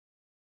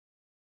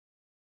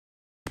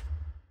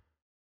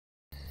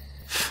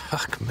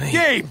Fuck me.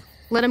 Gabe!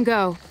 Let him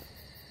go.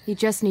 He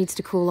just needs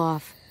to cool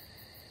off.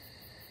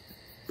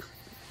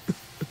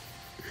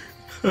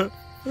 We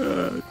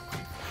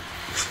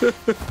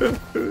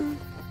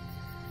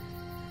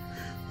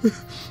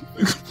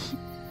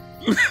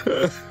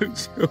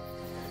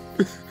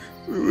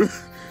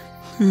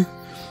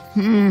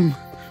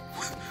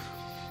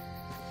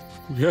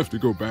have to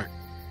go back.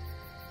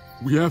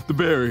 We have to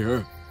bury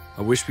her.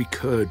 I wish we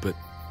could, but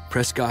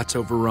Prescott's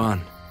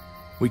overrun.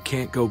 We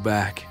can't go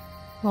back.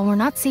 Well, we're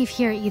not safe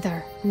here either.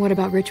 What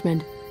about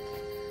Richmond?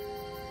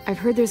 I've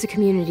heard there's a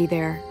community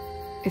there.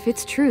 If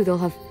it's true, they'll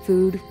have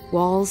food,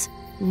 walls,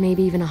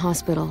 maybe even a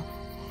hospital.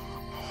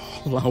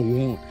 All I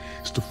want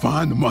is to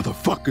find the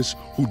motherfuckers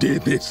who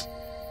did this.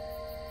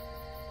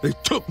 They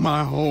took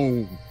my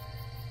home.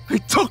 They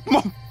took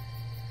my...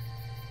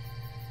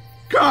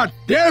 God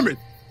damn it!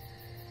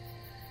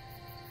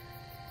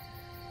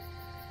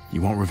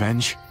 You want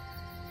revenge?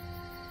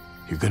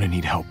 You're gonna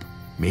need help.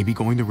 Maybe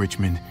going to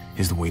Richmond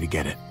is the way to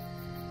get it.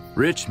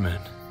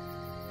 Richmond?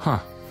 Huh.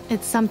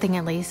 It's something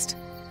at least.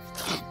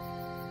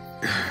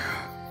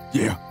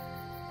 Yeah.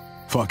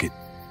 Fuck it.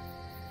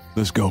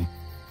 Let's go.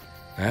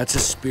 That's a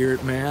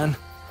spirit, man.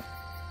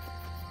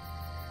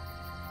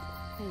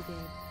 Hey, Gabe.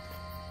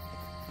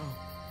 Oh.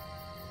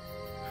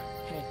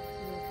 Hey.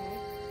 You okay?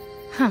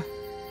 Huh.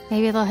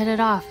 Maybe they'll hit it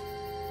off. Yeah.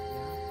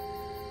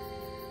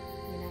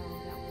 You know,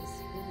 that was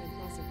really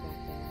impressive back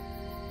there.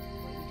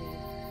 What you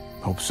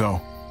did. Hope so.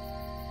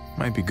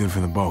 Might be good for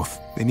them both.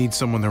 They need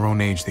someone their own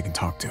age they can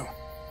talk to.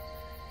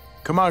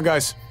 Come on,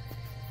 guys.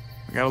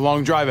 We got a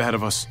long drive ahead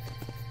of us.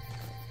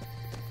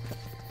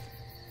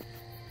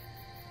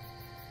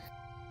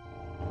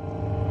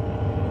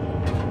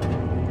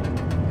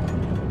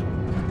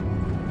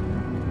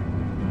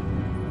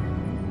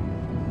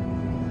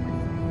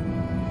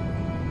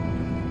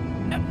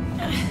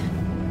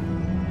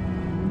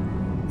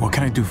 What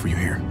can I do for you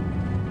here?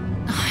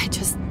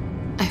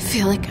 I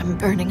feel like I'm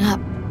burning up.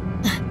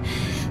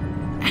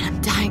 And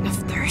I'm dying of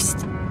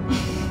thirst.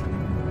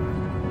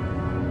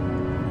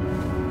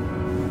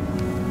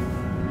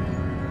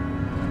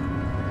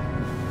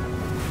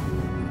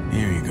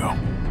 Here you go.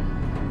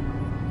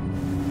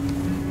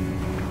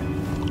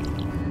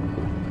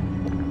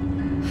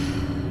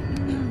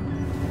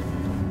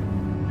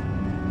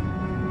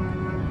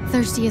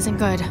 Thirsty isn't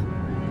good.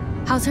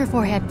 How's her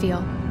forehead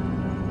feel?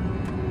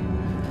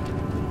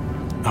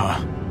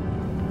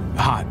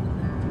 Hot.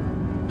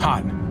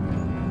 Hot.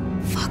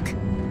 Fuck.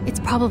 It's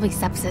probably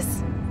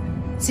sepsis.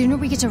 Sooner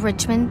we get to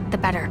Richmond, the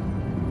better.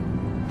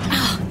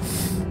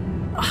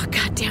 Oh,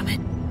 God damn it.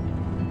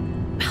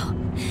 Oh,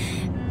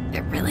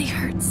 it really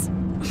hurts.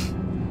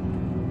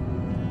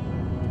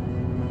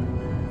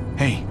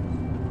 Hey,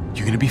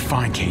 you're gonna be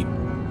fine, Kate.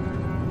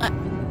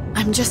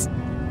 I'm just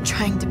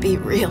trying to be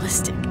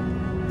realistic.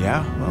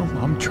 Yeah, well,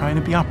 I'm trying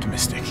to be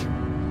optimistic.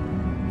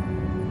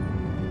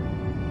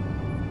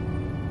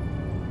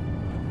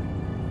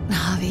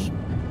 Javi,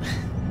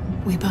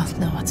 we both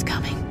know what's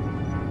coming.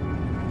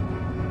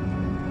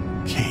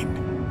 Kate.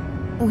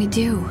 We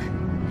do.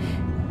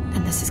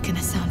 And this is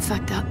gonna sound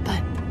fucked up,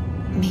 but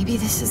maybe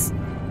this is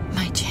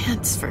my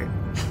chance for...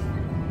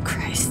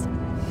 Christ.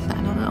 I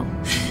don't know.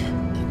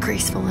 A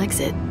graceful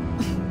exit.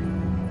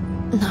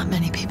 Not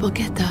many people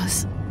get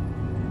those.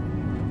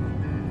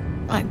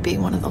 I'd be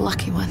one of the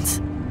lucky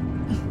ones.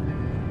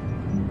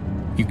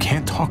 You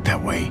can't talk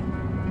that way.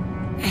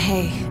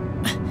 Hey,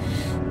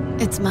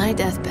 it's my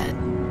deathbed.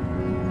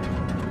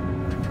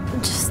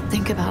 Just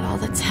think about all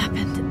that's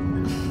happened.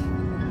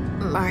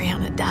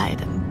 Mariana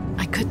died and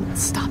I couldn't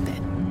stop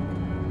it.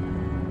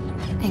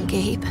 And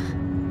Gabe,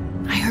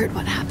 I heard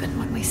what happened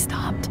when we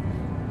stopped.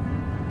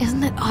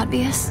 Isn't it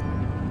obvious?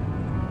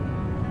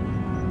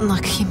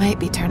 Look, he might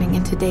be turning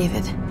into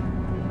David.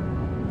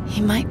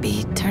 He might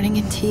be turning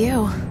into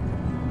you.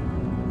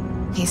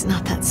 He's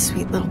not that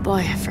sweet little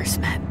boy I first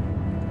met.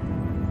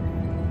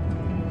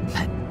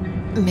 But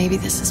maybe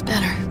this is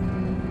better.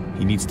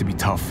 He needs to be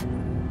tough.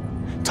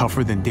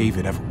 Tougher than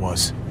David ever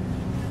was.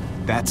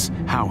 That's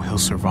how he'll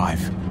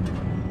survive.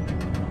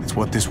 It's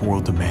what this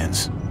world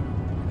demands.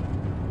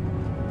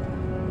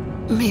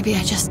 Maybe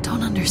I just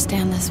don't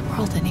understand this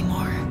world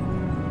anymore.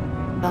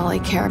 All I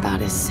care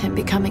about is him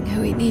becoming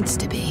who he needs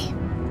to be.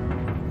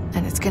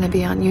 And it's gonna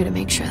be on you to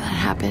make sure that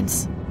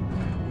happens.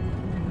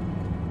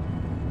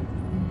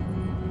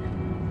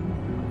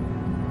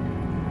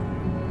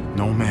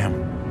 No, ma'am.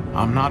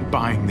 I'm not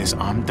buying this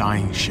I'm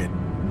dying shit.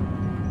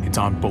 It's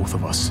on both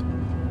of us.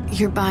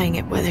 You're buying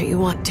it whether you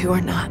want to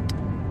or not.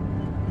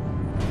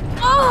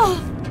 Oh!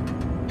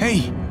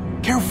 Hey,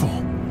 careful.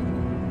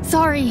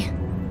 Sorry.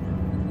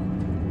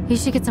 You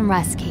should get some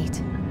rest,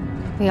 Kate.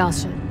 We all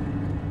should.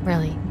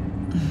 Really.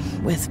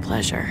 With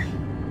pleasure.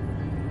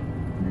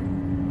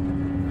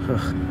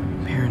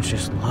 Parents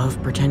just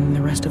love pretending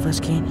the rest of us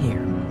can't hear.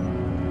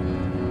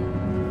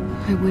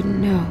 I wouldn't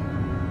know.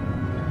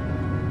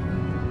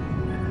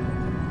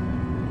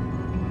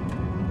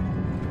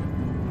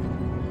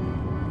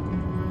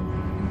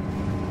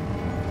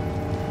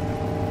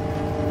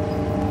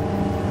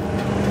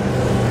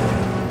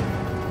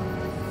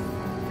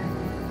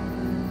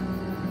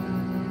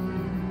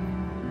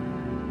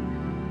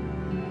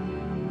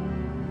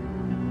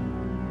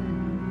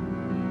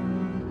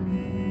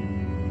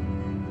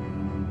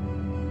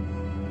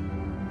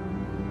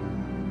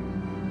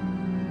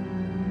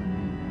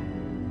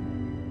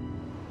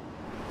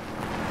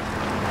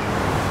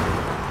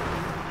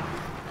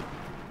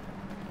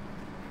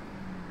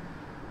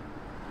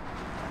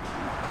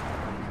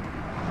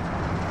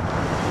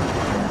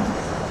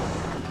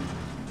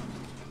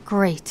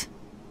 Great.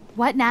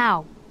 What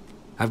now?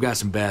 I've got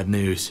some bad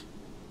news.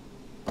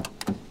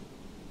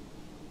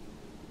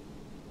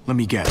 Let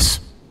me guess.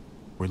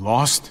 We're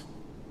lost?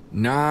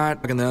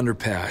 Not in the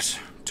underpass.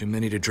 Too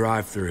many to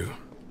drive through.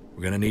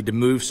 We're gonna need to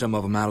move some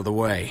of them out of the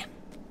way.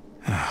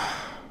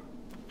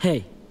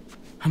 Hey,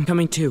 I'm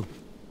coming too.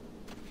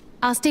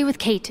 I'll stay with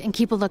Kate and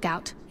keep a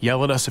lookout.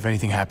 Yell at us if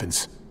anything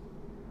happens.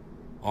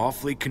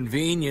 Awfully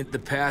convenient the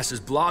pass is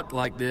blocked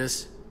like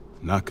this.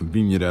 Not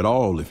convenient at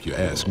all, if you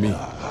ask me.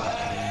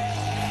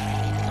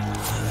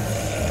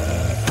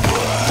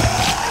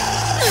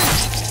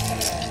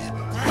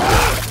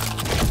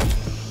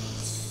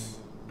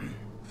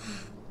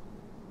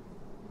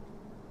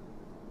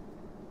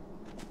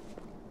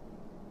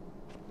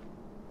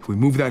 If we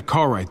move that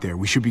car right there,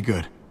 we should be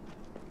good.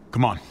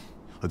 Come on,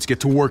 let's get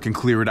to work and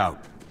clear it out.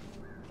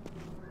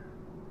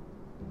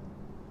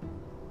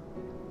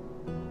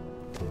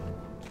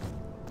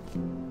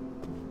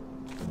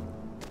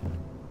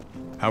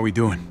 How we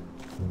doing?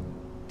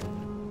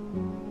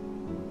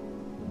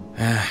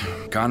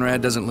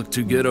 Conrad doesn't look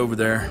too good over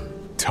there.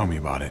 Tell me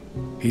about it.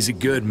 He's a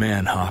good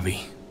man,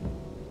 Javi.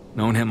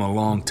 Known him a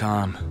long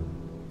time.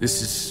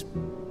 This is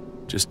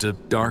just a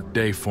dark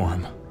day for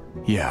him.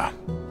 Yeah.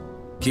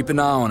 Keep an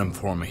eye on him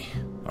for me,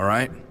 all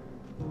right?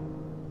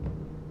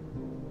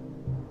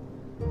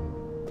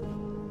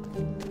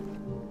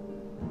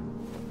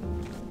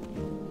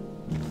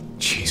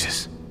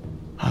 Jesus.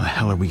 How the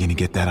hell are we gonna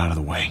get that out of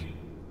the way?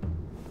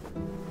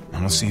 I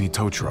don't see any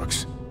tow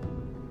trucks.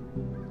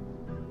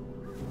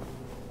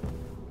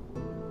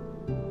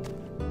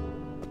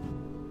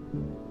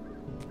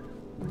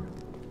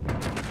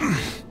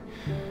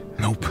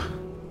 Nope.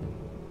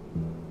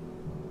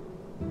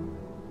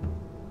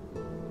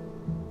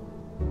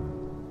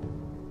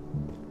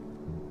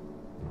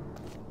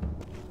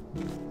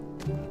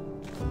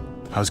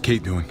 How's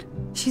Kate doing?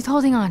 She's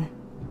holding on.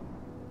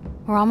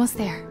 We're almost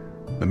there.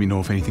 Let me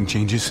know if anything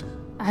changes.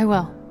 I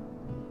will.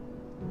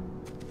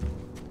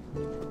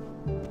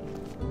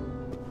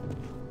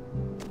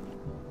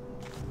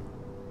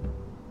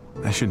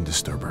 I shouldn't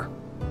disturb her.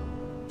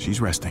 She's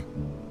resting.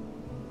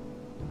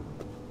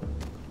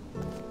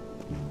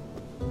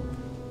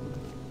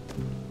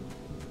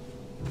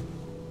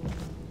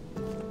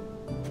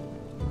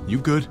 You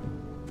good?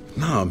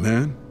 Nah,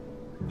 man.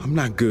 I'm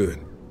not good.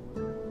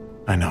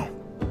 I know.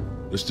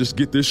 Let's just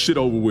get this shit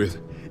over with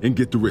and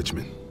get to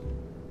Richmond.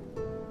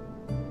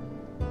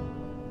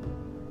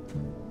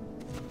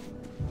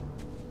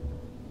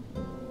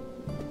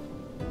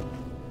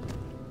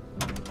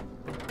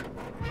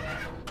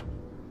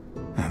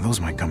 Those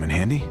might come in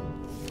handy.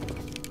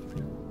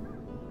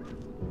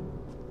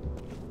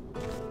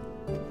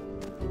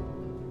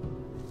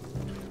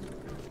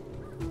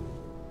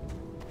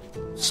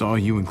 Saw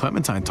you and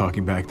Clementine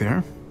talking back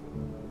there.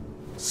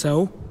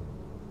 So?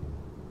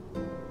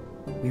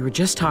 We were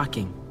just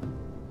talking.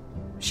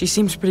 She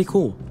seems pretty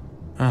cool.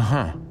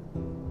 Uh-huh.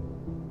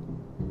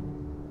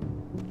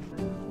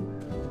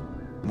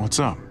 What's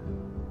up?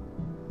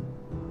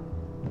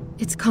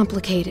 It's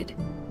complicated.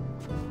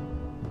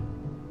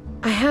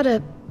 I had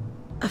a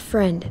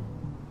friend.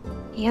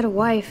 He had a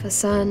wife, a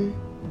son.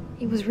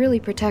 He was really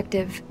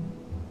protective.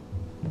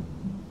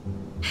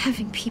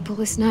 Having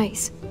people is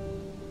nice,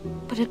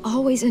 but it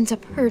always ends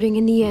up hurting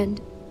in the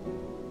end.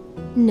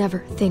 Never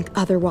think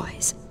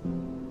otherwise.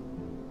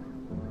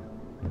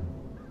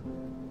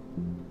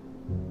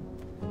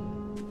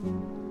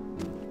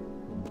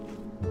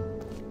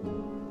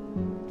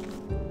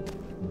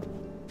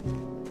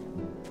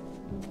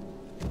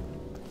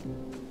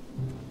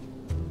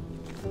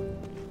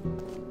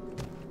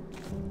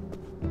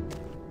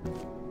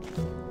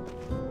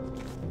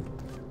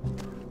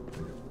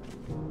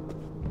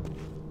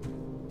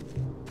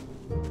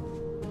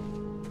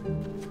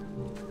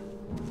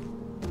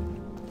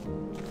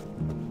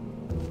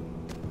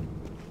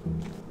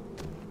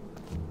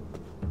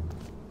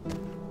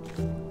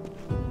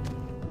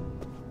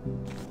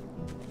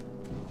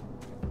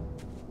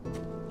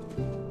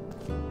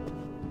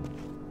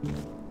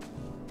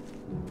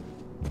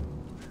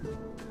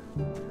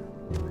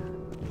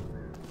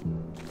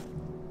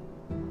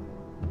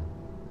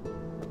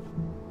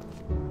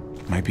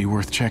 Might be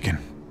worth checking.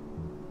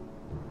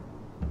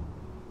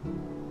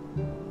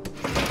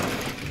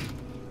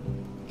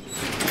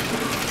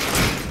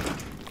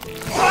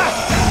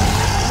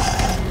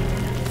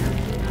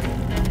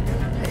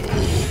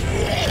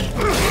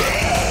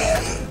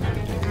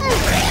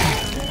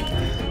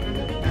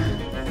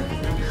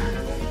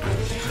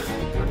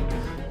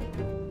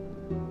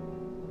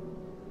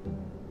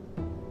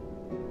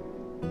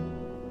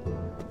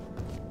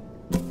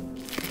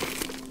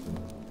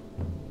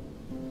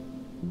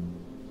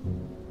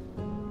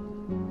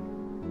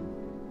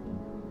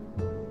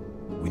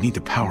 We need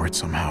to power it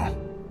somehow.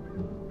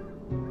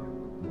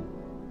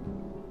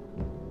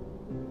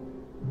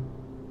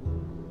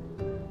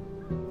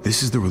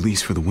 This is the release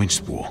for the winch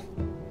spool.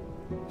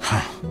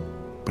 Huh.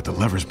 But the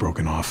lever's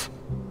broken off.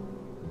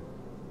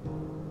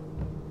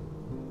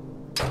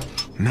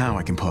 Now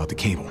I can pull out the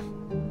cable.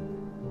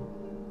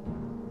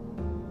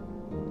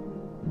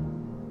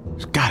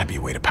 gotta be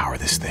a way to power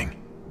this thing.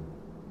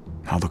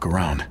 I'll look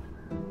around.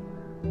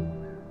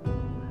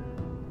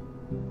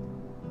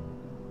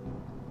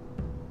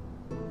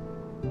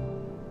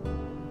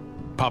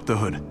 Pop the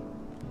hood.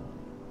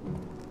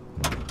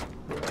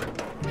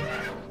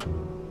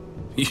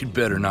 You'd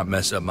better not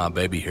mess up my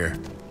baby here.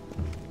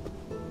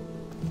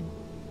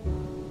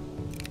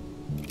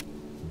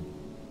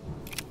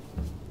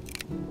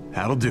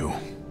 That'll do.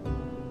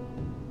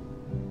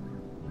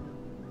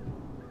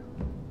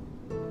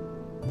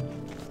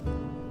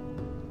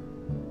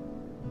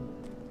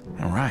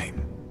 All right.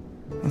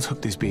 Let's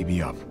hook this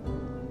baby up.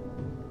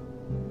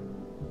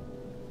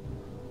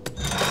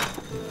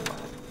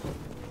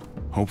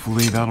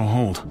 Hopefully that'll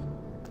hold.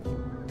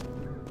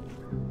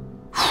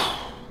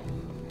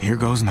 Here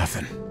goes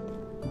nothing.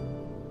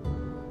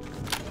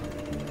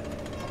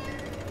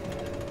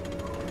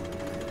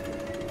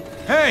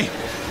 Hey!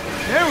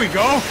 There we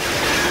go!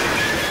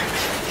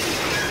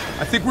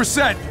 I think we're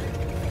set.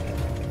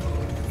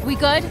 We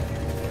good?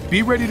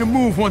 Be ready to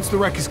move once the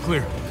wreck is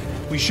clear.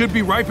 We should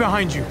be right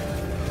behind you.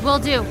 Will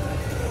do.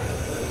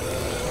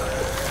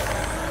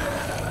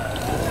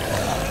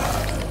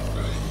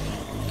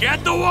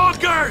 Get the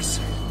walkers!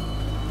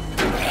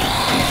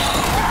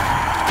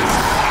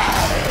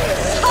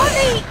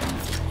 Honey!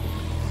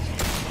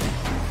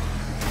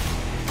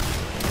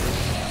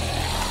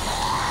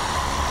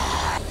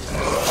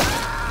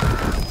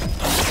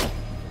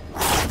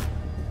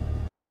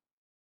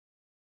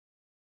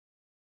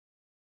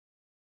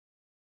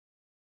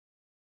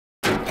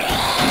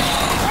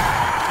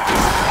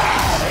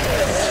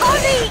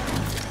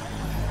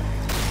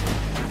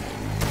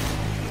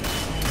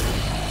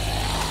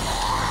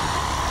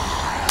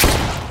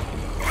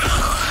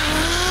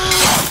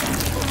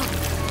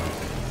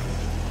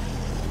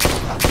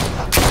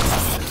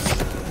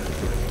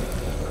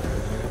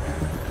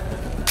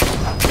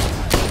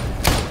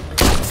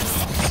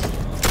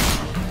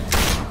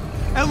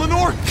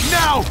 Eleanor,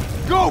 now!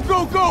 Go,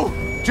 go, go!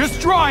 Just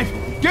drive!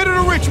 Get her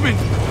to Richmond!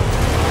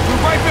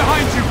 We're right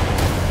behind you!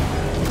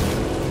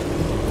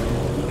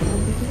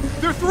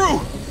 They're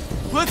through!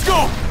 Let's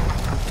go!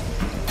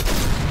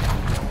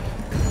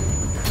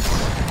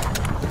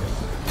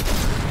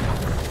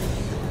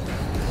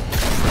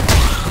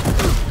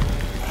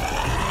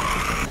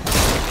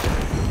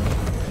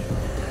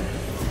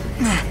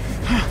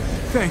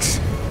 Thanks.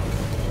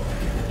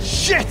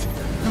 Shit!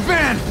 The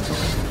van!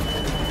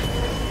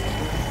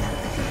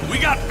 We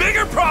got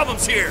bigger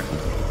problems here!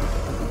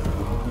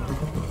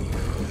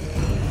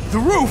 The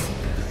roof!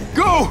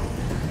 Go!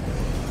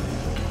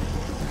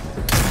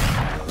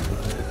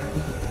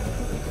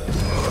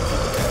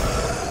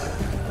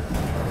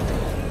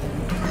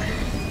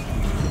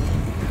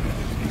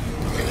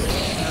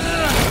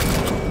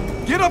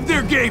 Get up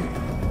there, Gabe!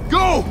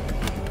 Go!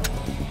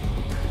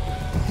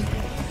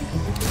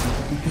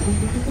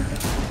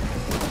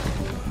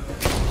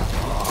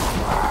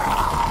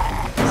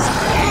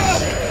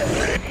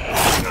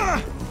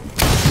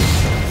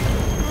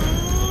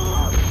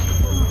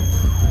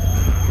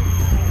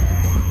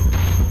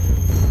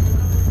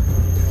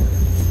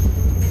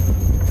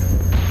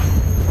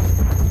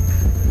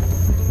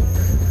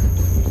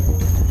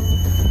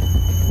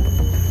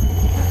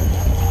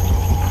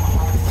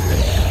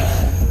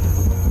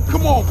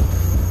 Come on!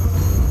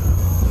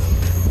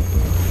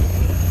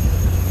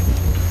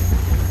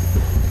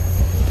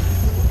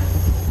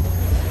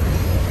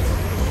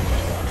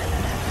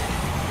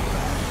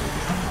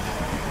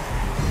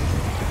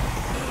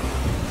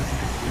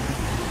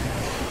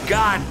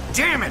 God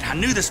damn it! I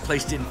knew this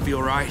place didn't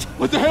feel right.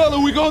 What the hell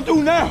are we gonna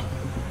do now?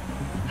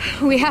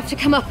 We have to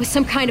come up with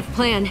some kind of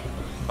plan.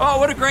 Oh,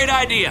 what a great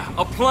idea.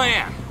 A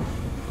plan.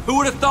 Who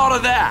would have thought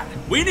of that?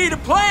 We need a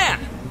plan.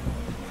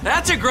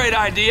 That's a great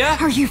idea.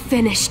 Are you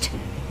finished?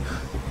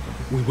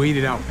 We wait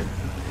it out.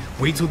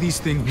 Wait till these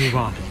things move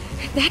on.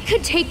 That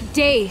could take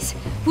days.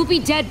 We'll be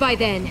dead by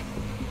then.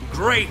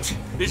 Great.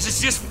 This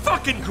is just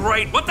fucking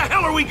great. What the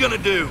hell are we gonna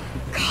do?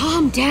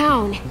 Calm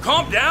down.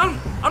 Calm down?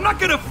 I'm not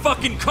gonna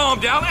fucking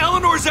calm down.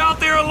 Eleanor's out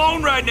there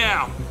alone right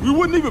now. We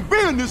wouldn't even be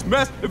in this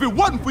mess if it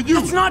wasn't for you.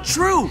 That's not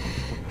true.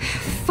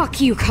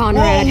 Fuck you,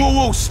 Conrad. Whoa,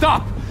 whoa, whoa,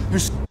 stop!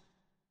 There's